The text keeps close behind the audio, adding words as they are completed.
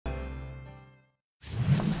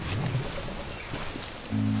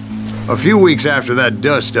A few weeks after that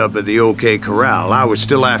dust-up at the OK Corral, I was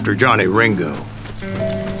still after Johnny Ringo.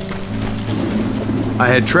 I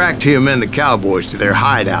had tracked him and the cowboys to their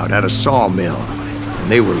hideout at a sawmill,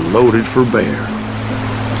 and they were loaded for bear.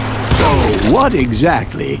 So, what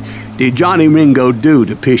exactly did Johnny Ringo do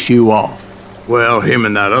to piss you off? Well, him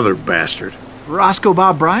and that other bastard. Roscoe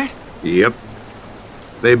Bob Bryant? Yep.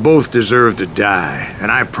 They both deserve to die,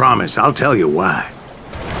 and I promise I'll tell you why.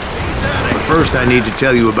 But first I need to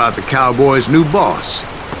tell you about the Cowboys' new boss,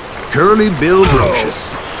 Curly Bill Brocious.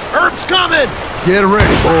 Herb's coming! Get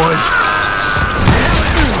ready, boys.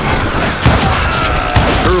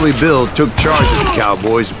 Curly Bill took charge of the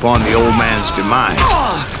Cowboys upon the old man's demise,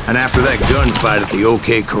 and after that gunfight at the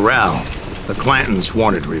OK Corral, the Clantons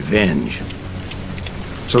wanted revenge.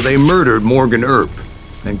 So they murdered Morgan Earp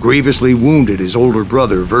and grievously wounded his older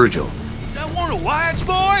brother, Virgil. Is that one of Wyatt's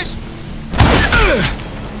boys?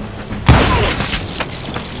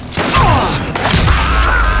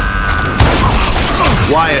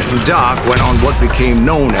 Wyatt and Doc went on what became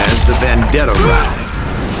known as the Vendetta Ride,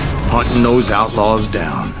 hunting those outlaws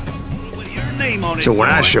down. So when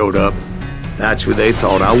I showed up, that's who they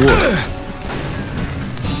thought I was.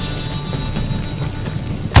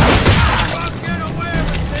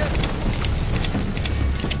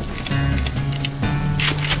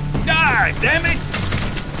 Die, damn it!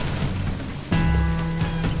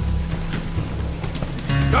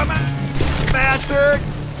 Come on, bastard!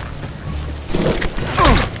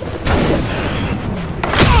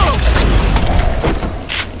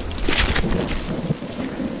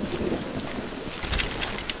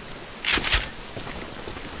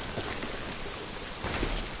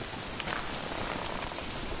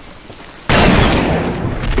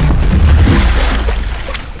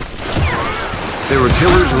 There were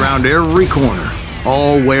killers around every corner,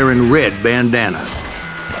 all wearing red bandanas.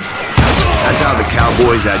 That's how the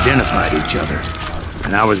Cowboys identified each other,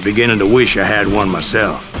 and I was beginning to wish I had one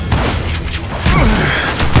myself.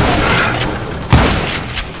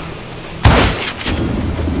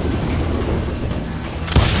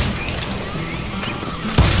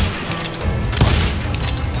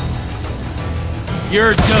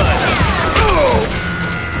 You're done.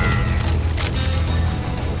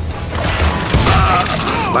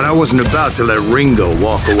 But I wasn't about to let Ringo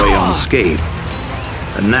walk away unscathed,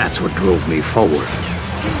 and that's what drove me forward.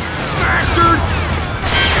 Bastard!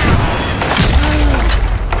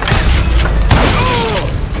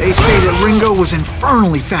 They say that Ringo was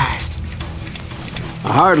infernally fast.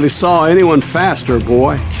 I hardly saw anyone faster,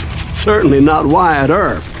 boy. Certainly not Wyatt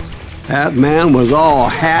Earp. That man was all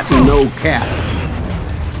hat and no cap.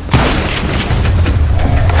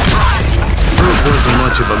 Earp wasn't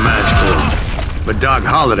much of a match for him, but Doc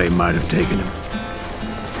Holliday might have taken him.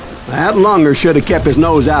 That lunger should have kept his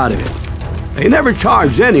nose out of it. They never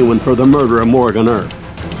charged anyone for the murder of Morgan Earp.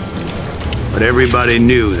 But everybody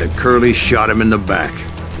knew that Curly shot him in the back.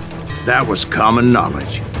 That was common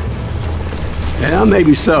knowledge. Yeah,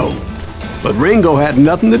 maybe so. But Ringo had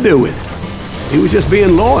nothing to do with it. He was just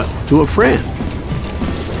being loyal to a friend.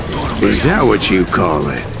 Is that what you call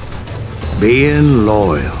it? Being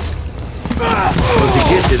loyal? Well, to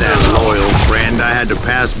get to that loyal friend, I had to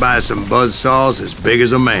pass by some buzzsaws as big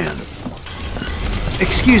as a man.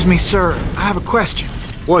 Excuse me, sir. I have a question.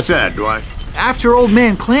 What's that, Dwight? After old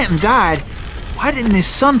man Clanton died, why didn't his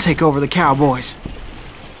son take over the Cowboys?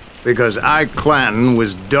 Because Ike Clanton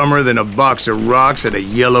was dumber than a box of rocks and a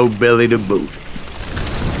yellow belly to boot.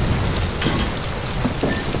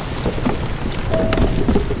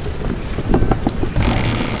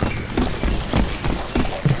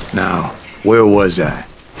 Now, where was I?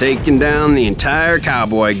 Taking down the entire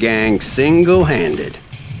cowboy gang single-handed.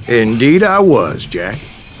 Indeed I was, Jack.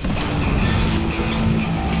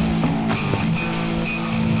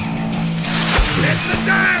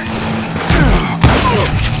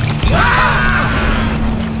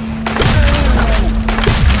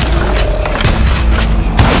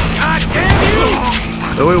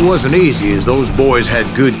 Though it wasn't easy, as those boys had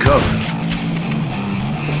good cover.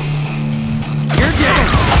 You're dead!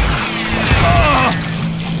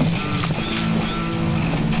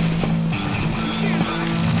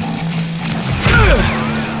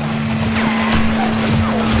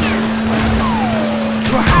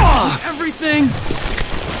 Everything!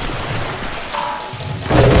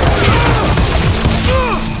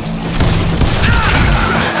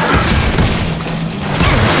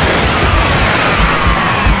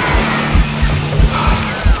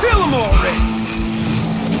 Kill 'em all!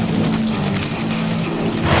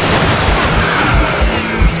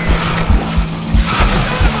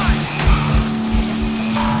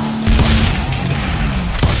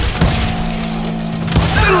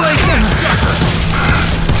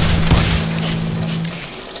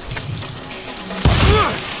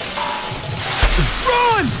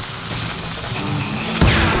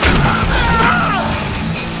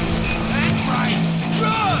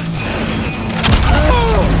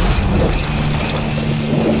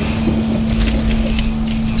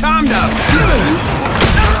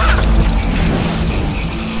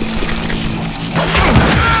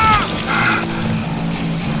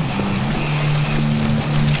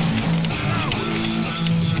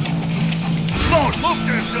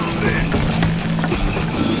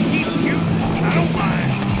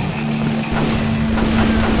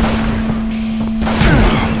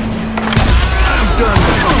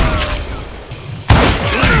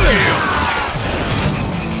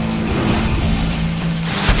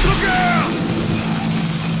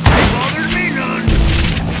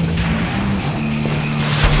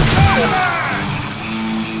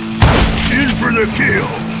 In for the kill.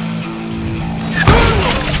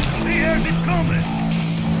 He has it coming.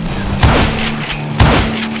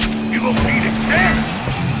 You won't need a cat.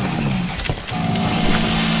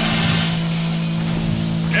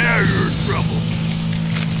 Now you're in trouble.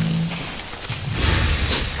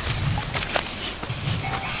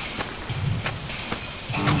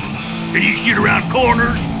 Can you shoot around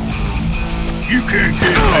corners? You can't get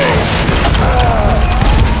me.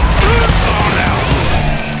 Oh, now.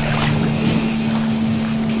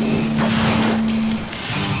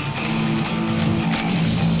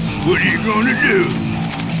 What are you gonna do?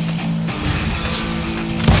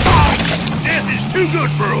 Oh, death is too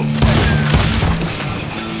good for him.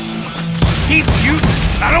 Keep shooting.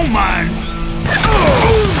 I don't mind.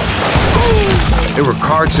 There were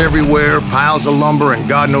carts everywhere, piles of lumber, and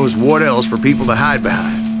God knows what else for people to hide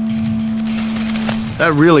behind.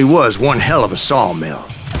 That really was one hell of a sawmill.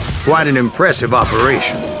 Quite an impressive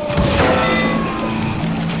operation.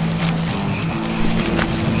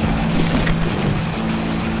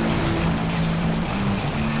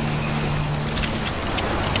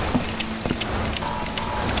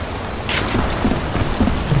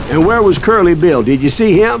 And where was Curly Bill? Did you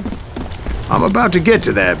see him? I'm about to get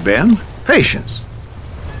to that, Ben. Patience.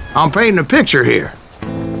 I'm painting a picture here.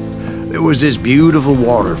 There was this beautiful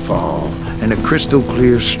waterfall and a crystal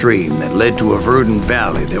clear stream that led to a verdant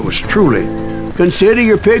valley that was truly... Consider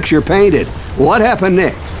your picture painted. What happened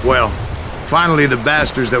next? Well, finally the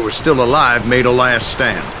bastards that were still alive made a last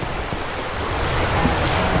stand.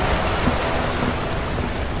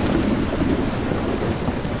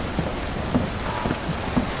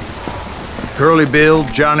 Curly Bill,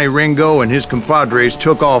 Johnny Ringo, and his compadres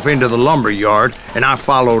took off into the lumber yard, and I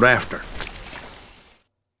followed after.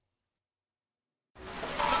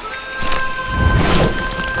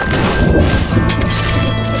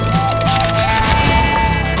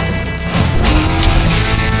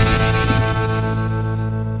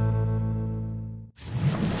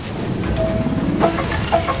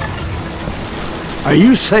 Are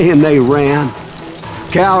you saying they ran?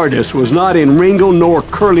 Cowardice was not in Ringo nor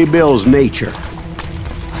Curly Bill's nature.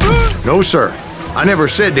 No, sir. I never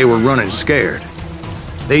said they were running scared.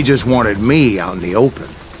 They just wanted me out in the open.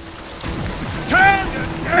 Time to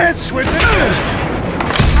dance with it!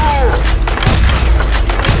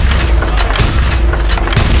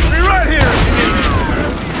 Be right here!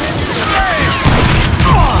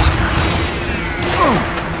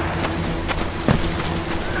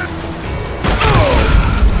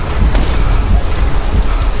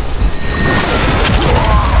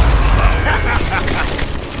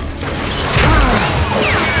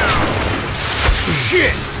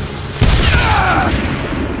 Shit!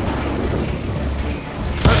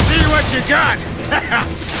 Let's see what you got!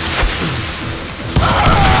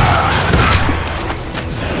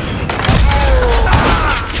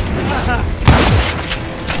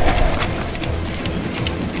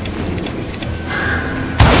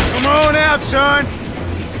 Come on out, son!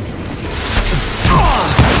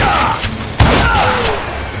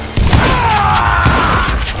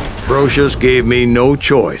 Brocious gave me no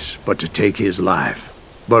choice but to take his life.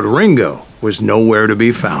 But Ringo was nowhere to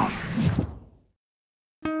be found.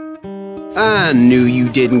 I knew you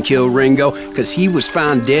didn't kill Ringo, because he was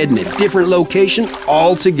found dead in a different location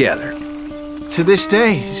altogether. To this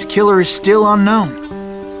day, his killer is still unknown.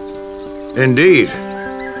 Indeed.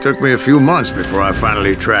 Took me a few months before I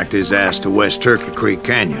finally tracked his ass to West Turkey Creek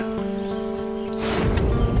Canyon.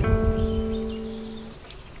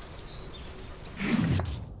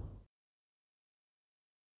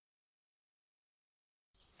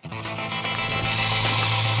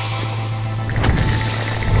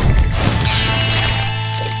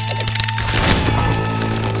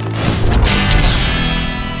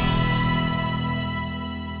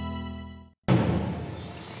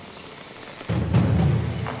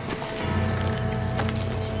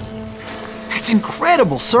 That's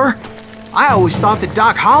incredible, sir. I always thought that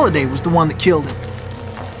Doc Holliday was the one that killed him.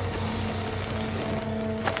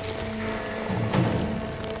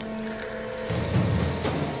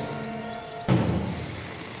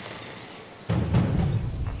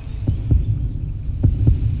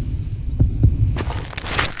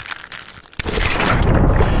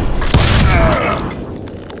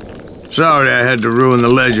 Sorry I had to ruin the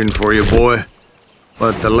legend for you, boy.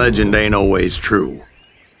 But the legend ain't always true.